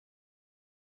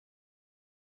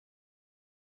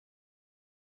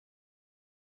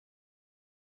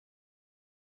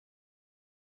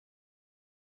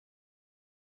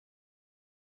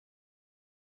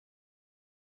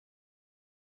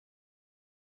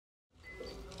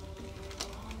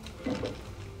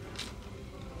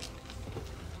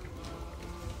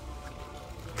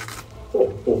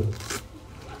oh.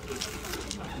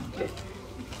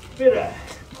 Bit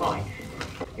fine.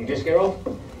 You just get off?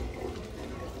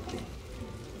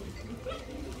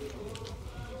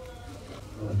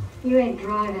 You ain't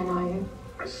driving, are you?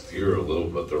 I steer a little,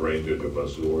 but the ranger to my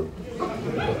sword.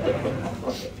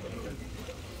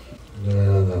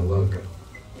 Yeah, that look.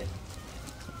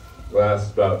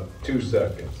 Lasts about 2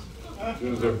 seconds. As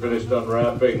soon as they're finished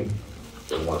unwrapping,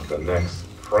 they want the next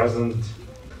present.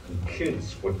 And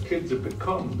kids, what kids have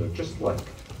become, they're just like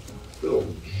little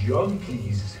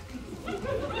junkies.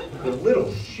 They're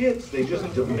little shits. They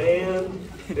just demand.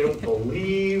 They don't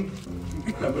believe.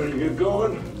 I better get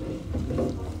going.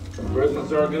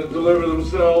 Presents aren't going to deliver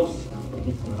themselves.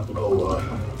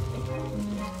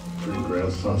 Pretty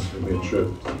grandson's gonna be a trip.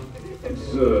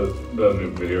 It's the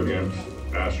new video games.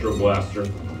 Astro Blaster.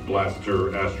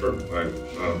 Blaster, Astro.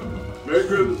 Merry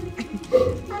Christmas.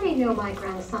 How do you know my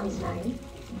grandson's name?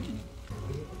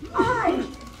 Aye!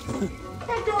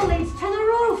 That door leads to the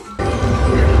roof!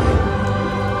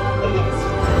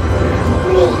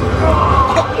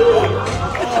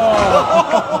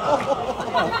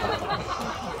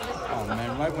 Oh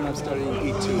man, right when I'm studying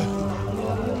E2.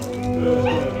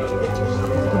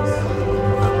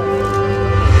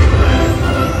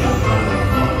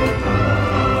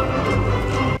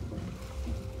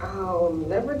 I'll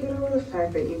never get over the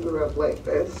fact that you grew up like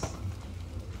this.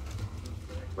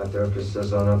 My therapist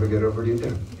says I'll never get over it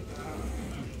either.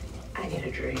 I need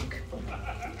a drink.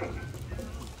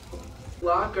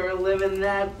 Locker living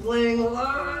that bling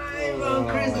live on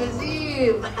Christmas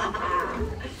Eve.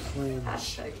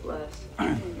 Hashtag bless.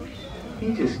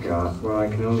 He just got what I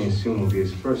can only assume will be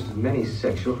his first of many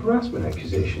sexual harassment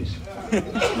accusations.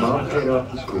 Mom paid off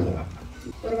the school.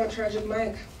 What about Tragic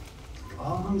Mike?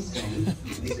 All I'm saying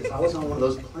is if I was on one of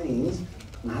those planes,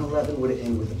 9/11 would have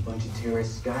ended with a bunch of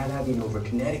terrorists skydiving over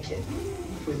Connecticut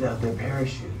without their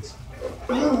parachutes.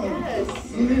 Yes.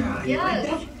 Yeah. Yes.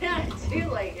 I do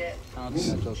like it.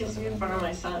 Kiss me in front of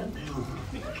my son.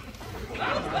 He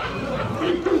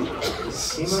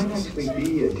might actually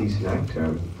be a decent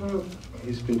actor.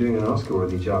 He's been doing an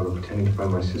Oscar-worthy job of pretending to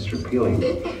find my sister appealing.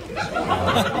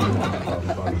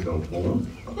 Film for him.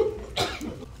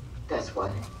 That's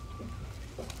what?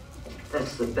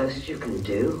 That's the best you can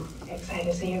do? Excited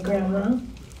to see your grandma?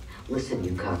 Listen,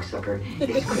 you cocksucker,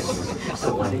 it's Christmas,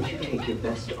 so why don't you take your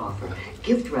best offer,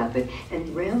 gift wrap it,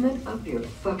 and ram it up your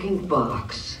fucking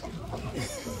box?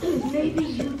 Maybe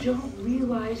you don't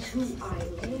realize who I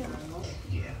am.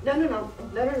 Yeah. No.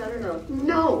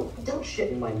 No! Don't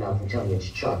shit in my mouth and tell me it's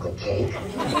chocolate cake.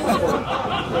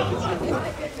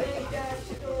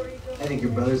 I think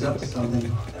your brother's up to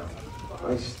something.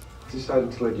 I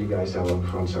decided to let you guys have one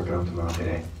before I'm sucking up tomorrow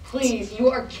today. Please, you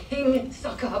are King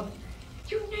Suckup.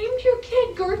 You named your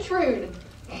kid Gertrude.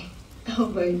 Oh,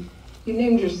 but you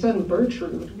named your son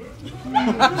Bertrude.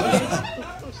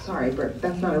 Sorry, Bert,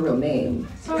 that's not a real name.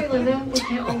 Sorry, Linda. We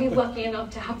can't all be lucky enough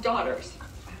to have daughters.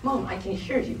 Mom, I can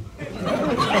hear you.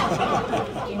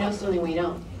 You know something we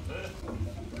don't.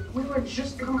 We were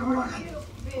just going on. You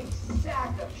big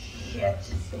sack of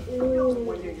shit. No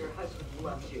wonder your husband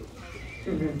loves you.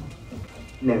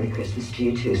 Merry Christmas to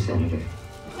you too, Senator.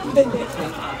 Merry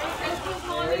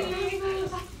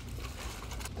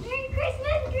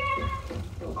Christmas, Grandma!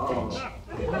 Oh.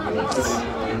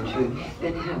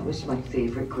 And how was my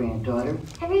favorite granddaughter?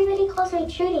 Everybody calls me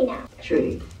Trudy now.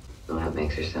 Trudy. Well, that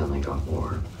makes her sound like a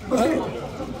whore.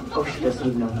 Oh, she doesn't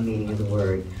even know the meaning of the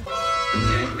word.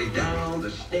 Gently down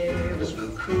the stairs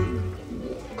we'll creep.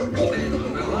 Then we'll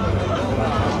the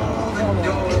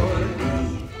door.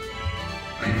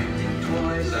 Planting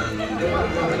toys under the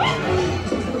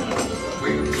tree.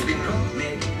 We'll be up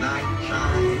midnight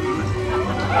chime.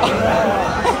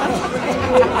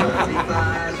 Early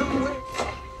flies away.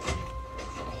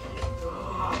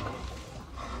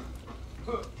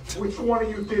 Which one of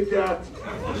you did that?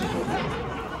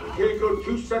 Can't go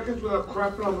 2 seconds without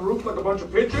crapping on the roof like a bunch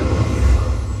of pigeons?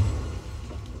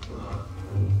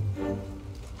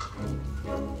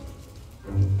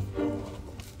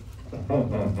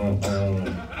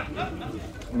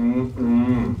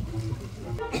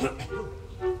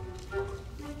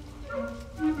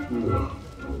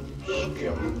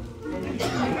 Skim.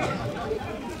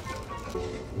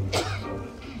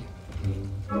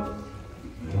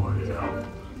 Oh, yeah.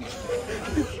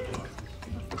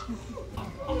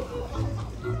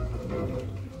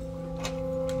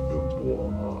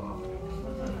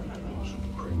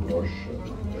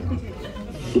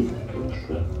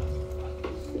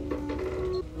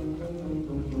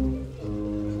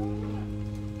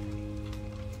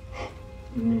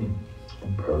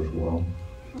 Pairs well.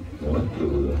 What do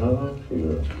we have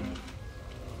here?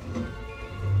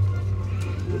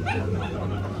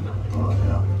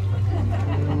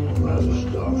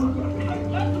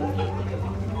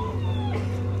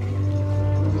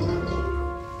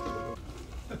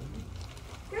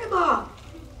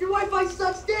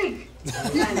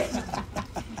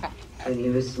 he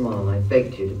was small, I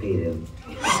begged you to beat him.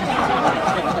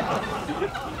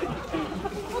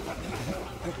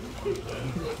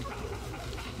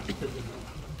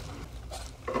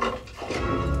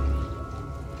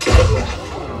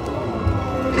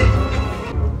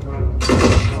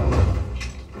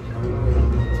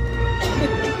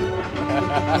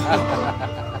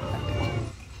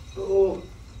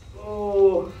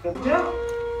 Now,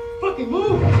 fucking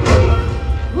move!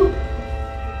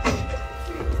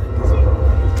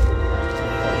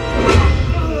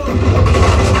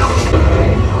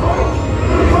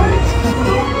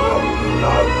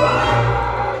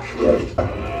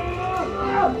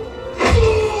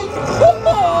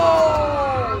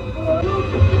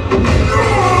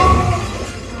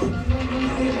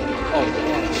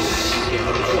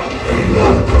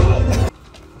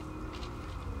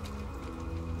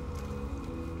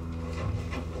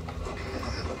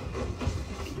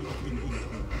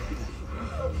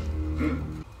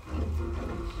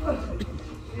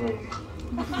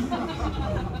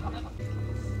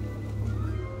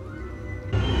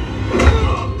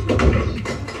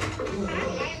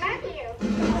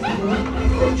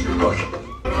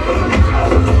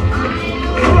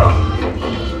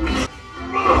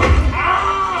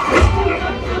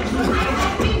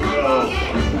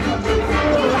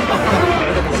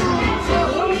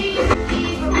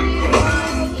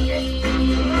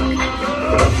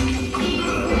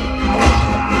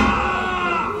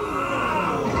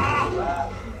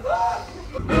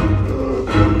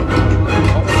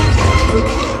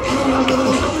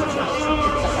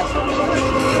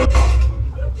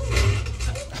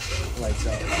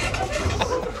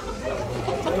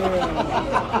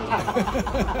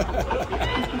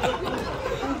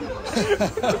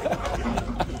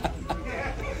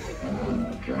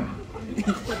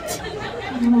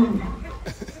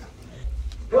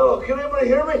 Hello, can anybody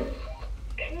hear me?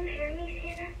 Can you hear me,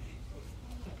 Santa?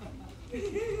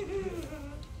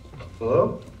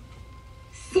 Hello?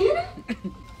 Santa?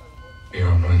 You're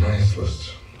on my nice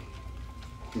list.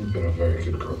 You've been a very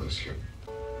good girl this year.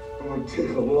 I'm gonna take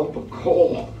a lump of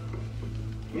coal,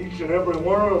 each and every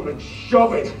one of them, and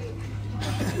shove it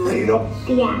straight up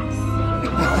The ass.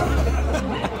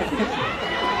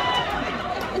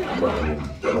 Well,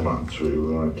 come on, sweetie.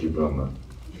 We want to keep it on the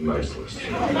nice list.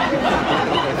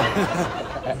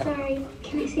 Sorry,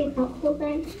 can I say butthole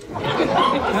then?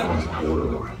 That's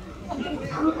borderline.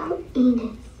 How about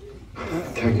anus?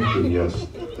 Technically, yes.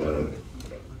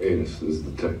 Anus is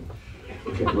the tech.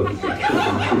 Okay, look,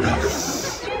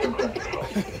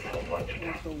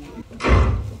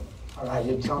 All right,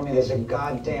 you tell me there's a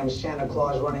goddamn Santa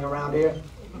Claus running around here?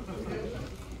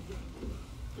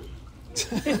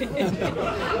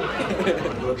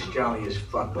 Looks jolly as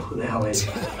fuck, but who the hell is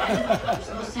he?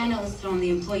 So Santa listed on the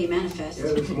employee manifest. Yeah,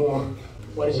 there's more.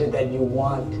 What is it that you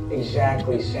want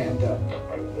exactly, Santa?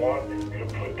 I want you to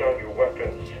put down your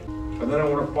weapons. And then I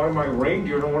want to find my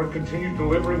reindeer and I want to continue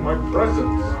delivering my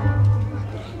presents.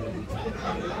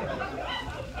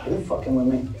 Are you fucking with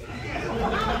me?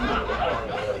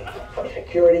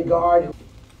 Security guard?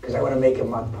 Because I want to make it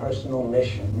my personal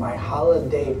mission, my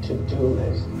holiday to-do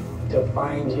list, to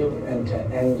find you and to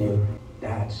end you.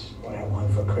 That's what I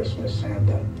want for Christmas,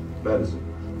 Santa. that is a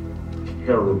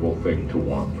terrible thing to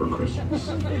want for Christmas.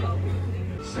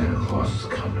 Santa Claus is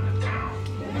coming to town.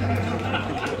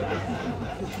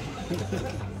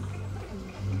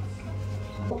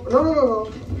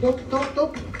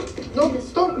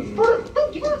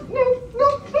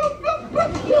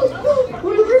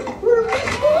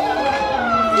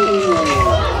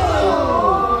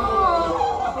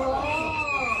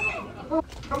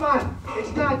 Come on,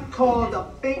 it's not called a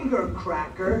finger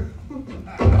cracker.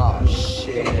 Oh,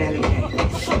 shit. Candy cane.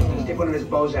 Stick one of his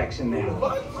Bozaks in there.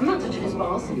 I'm not touching his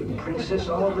balls. Princess,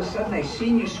 all of a sudden I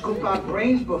seen you scoop out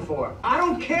brains before. I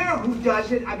don't care who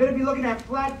does it. I better be looking at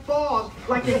flat balls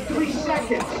like in 3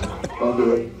 seconds. I'll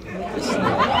do it.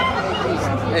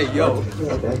 Hey, yo.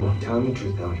 Tell him the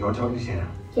truth now. You want to talk to Santa?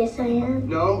 Yes, I am.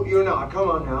 No, you're not. Come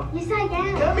on now. Yes, I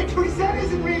am. Tell me, truth, Santa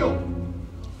isn't real.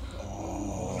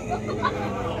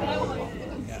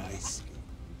 Nice.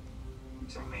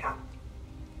 Suck me up.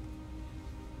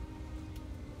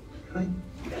 Really?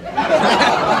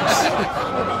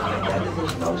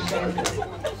 There's no Santa.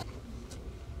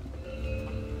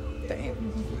 Damn.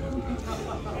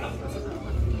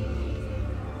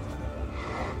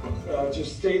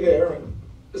 Just stay there and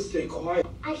stay quiet.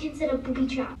 I can set a booby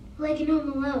trap, like in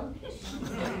Home Alone.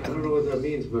 I don't know what that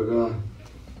means, but,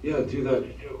 yeah, do that.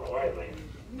 Do it quietly.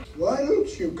 Why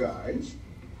don't you guys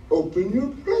open your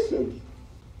presents?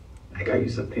 I got you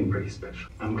something pretty special.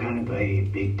 I'm kind of a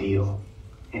big deal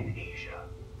in Asia.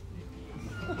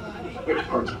 Which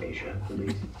parts of Asia,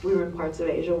 please? We were in parts of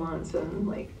Asia once, and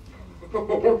like.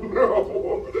 Oh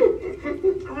no!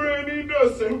 Granny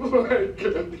doesn't like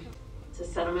it. It's a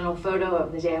sentimental photo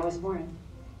of the day I was born.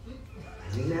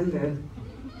 Remember,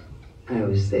 I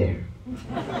was there. She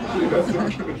doesn't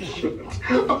give a shit.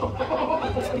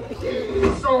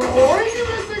 So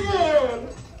horrendous again!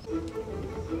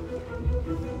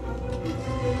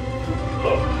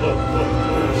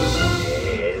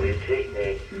 Merry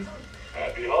Christmas.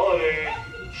 Happy holidays.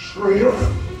 Schrader!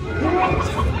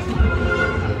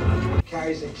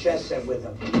 Carries a chess set with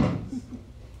him.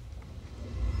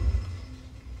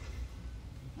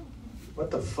 What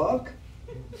the fuck?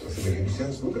 Doesn't make any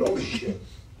sense. Look at all this shit.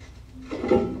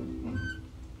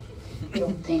 I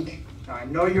don't think. I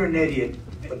know you're an idiot,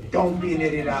 but don't be an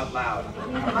idiot out loud.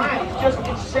 Hi,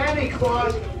 it's Santa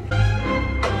Claus.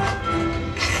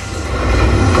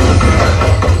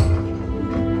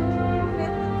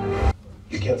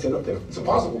 You can't sit up there. It's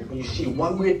impossible. When you see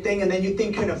one weird thing and then you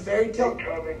think you're in a fairy tale.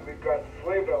 Coming, we've got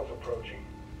sleigh bells approaching.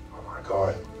 Oh my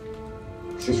god.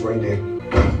 It's just reindeer.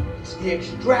 It's the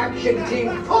extraction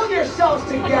team. Pull yourselves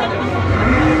together.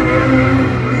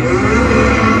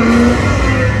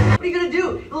 What are you gonna do,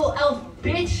 you little elf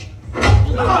bitch?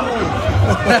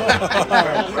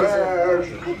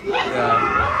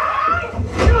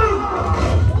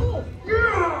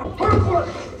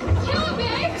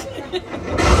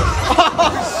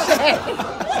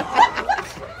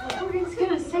 Who's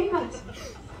gonna save us?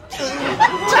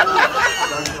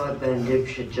 Jean-Claude Van Damme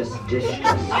should just dish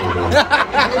us.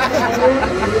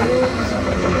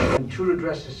 I'm true to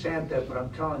dress as Santa, but I'm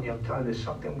telling you, there's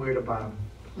something weird about him.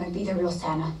 Might be the real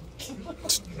Santa.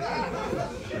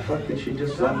 The fuck did she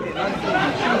just say? That's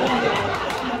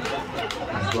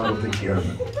why I don't take care of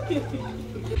it.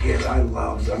 Kid, I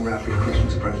loved unwrapping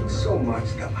Christmas presents so much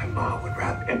that my mom would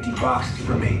wrap empty boxes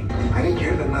for me. I didn't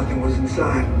care that nothing was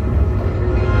inside.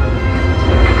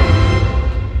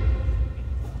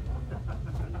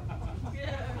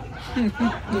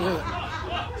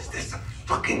 Is this a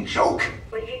fucking joke?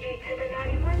 What did you do to the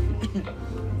naughty ones?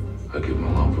 I give him a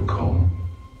lump of coal.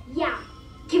 Yeah,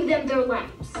 give them their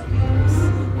lamps.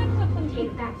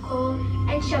 Take that coal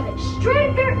and shove it straight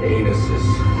in their Anuses.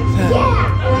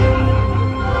 Yeah!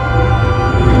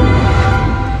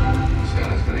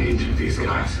 Santa's gonna eat through these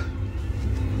guys.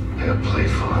 And a plate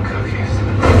full of cookies.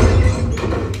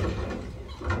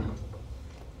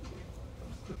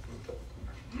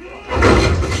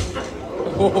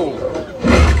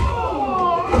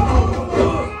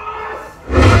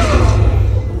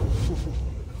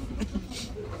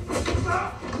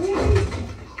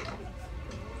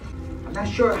 I'm not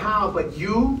sure how, but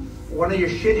you, one of your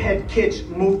shithead kids,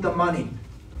 moved the money.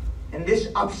 And this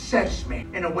upsets me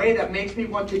in a way that makes me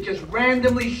want to just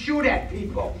randomly shoot at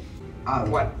people.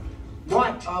 What?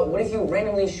 What? What if you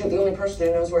randomly shoot the only person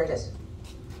who knows where it is?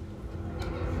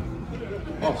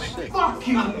 Oh shit. Fuck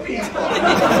you, people!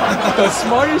 The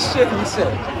smartest shit he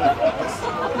said.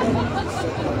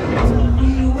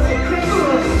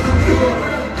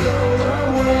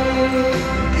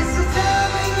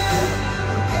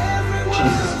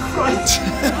 Jesus Christ!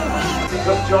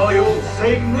 Just jolly old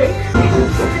Saint Nick.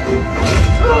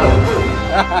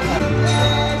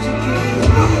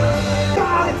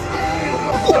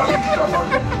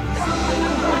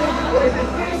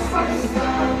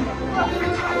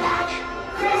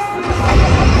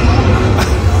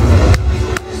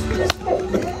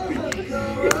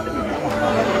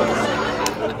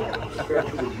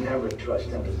 Would never trust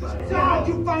anybody. So how'd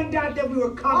you find out that we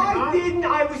were coming? I didn't.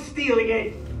 I was stealing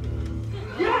it.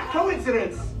 Yeah,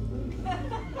 coincidence.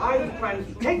 I was planning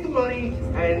to take the money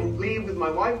and leave with my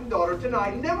wife and daughter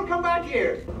tonight and never come back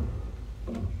here.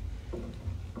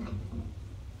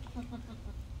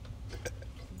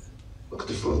 Look at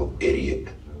this little idiot.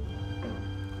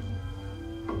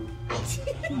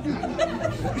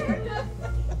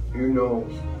 You know,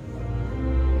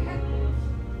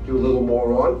 you little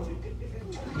moron.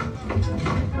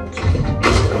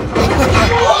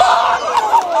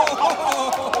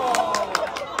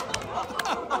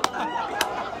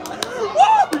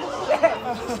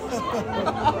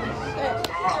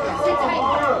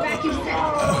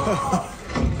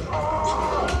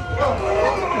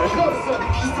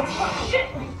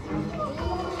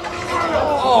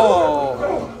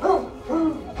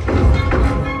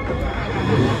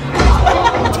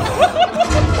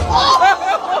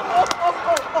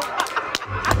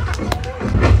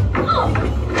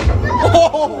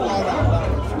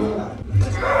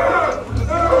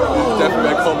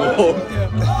 Definitely call me home.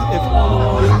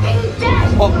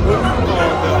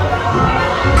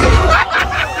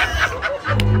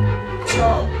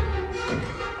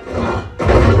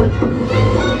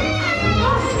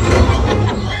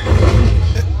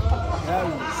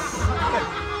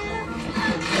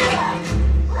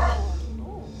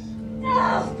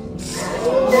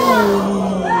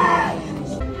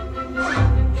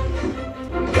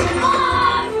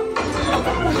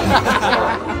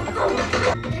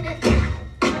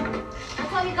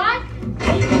 God.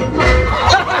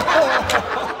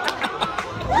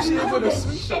 She is in a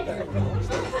sweet shop.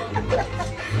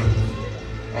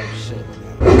 Oh shit.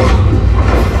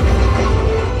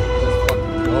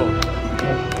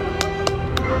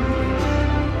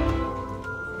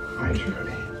 Hi,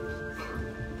 Trudy.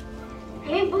 I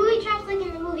did booby traps like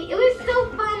in the movie. It was so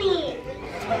funny.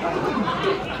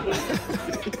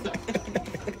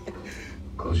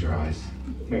 Close your eyes.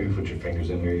 Maybe put your fingers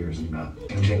in your ears and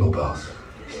sing Jingle Bells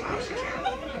as loud as you can.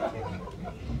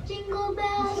 Jingle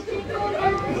bells, jingle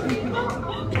bells, jingle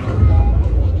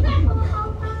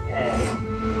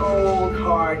Cold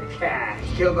hard cash.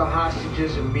 Kill the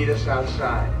hostages and meet us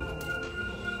outside.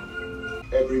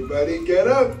 Everybody get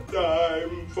up.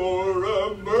 Time for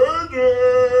a murder.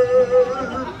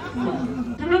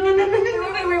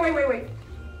 Wait.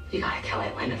 You gotta kill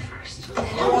Atlanta first.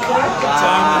 Oh,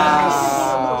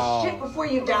 shit before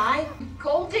you die?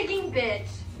 Gold digging bitch.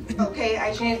 Okay,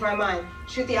 I changed my mind.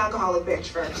 Shoot the alcoholic bitch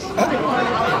first.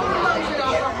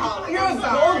 You're a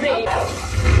gold digger.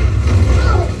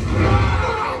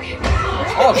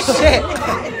 Oh shit!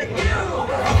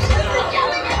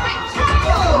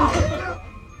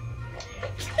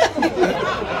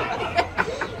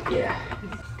 Yeah.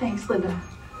 Thanks, Linda.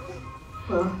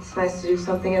 Well, it's nice to do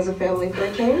something as a family for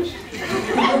a change. This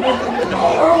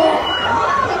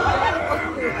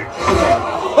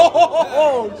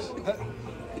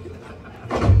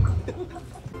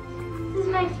is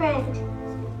my friend,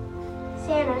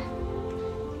 Santa.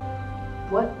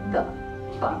 What the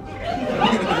fuck?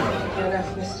 Good enough,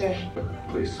 mister.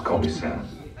 Please call me Sam.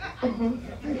 You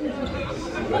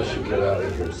guys should get out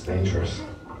of here. It's dangerous.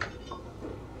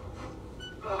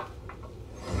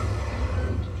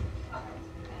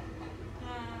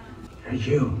 Hey,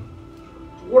 you.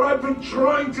 What I've been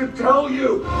trying to tell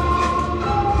you.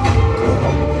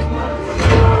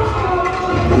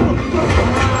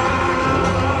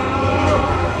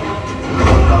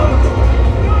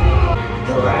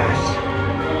 The last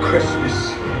Christmas.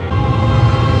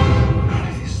 How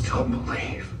do you still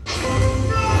believe?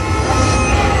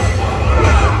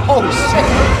 Holy shit!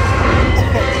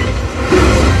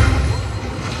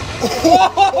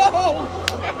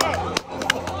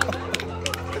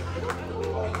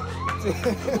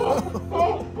 Oh.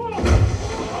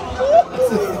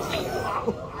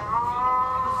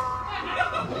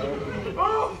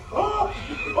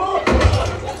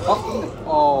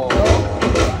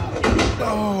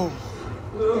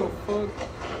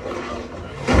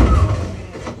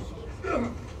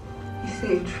 He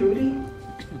saved Trudy.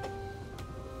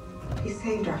 He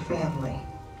saved our family.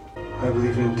 I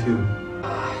believe in him too.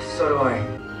 So do I.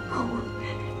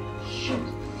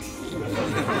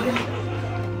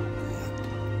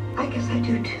 I guess I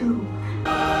do too.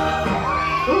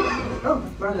 Oh,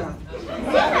 my God.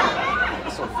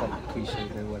 So fucking cliche,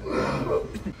 man. Whatever.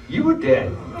 You were dead.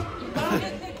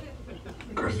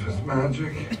 Christmas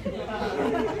magic.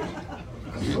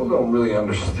 I still don't really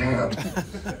understand.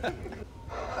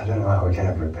 I don't know how we can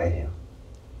ever repay you.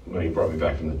 Well, you brought me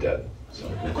back from the dead. So.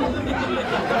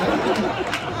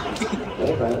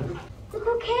 Hey, Brandon. Look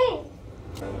okay.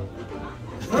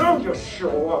 I'll just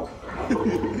show up.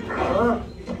 Huh?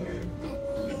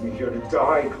 You here to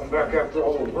die, come back after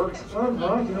all the work's done,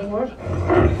 huh? You know what?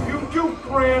 You do,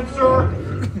 Prancer!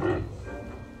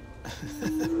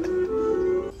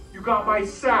 You got my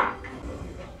sack.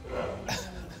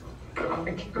 God, I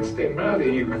can't stay mad at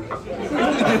you. Come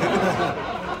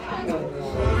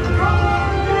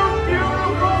on, you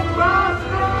beautiful bastard!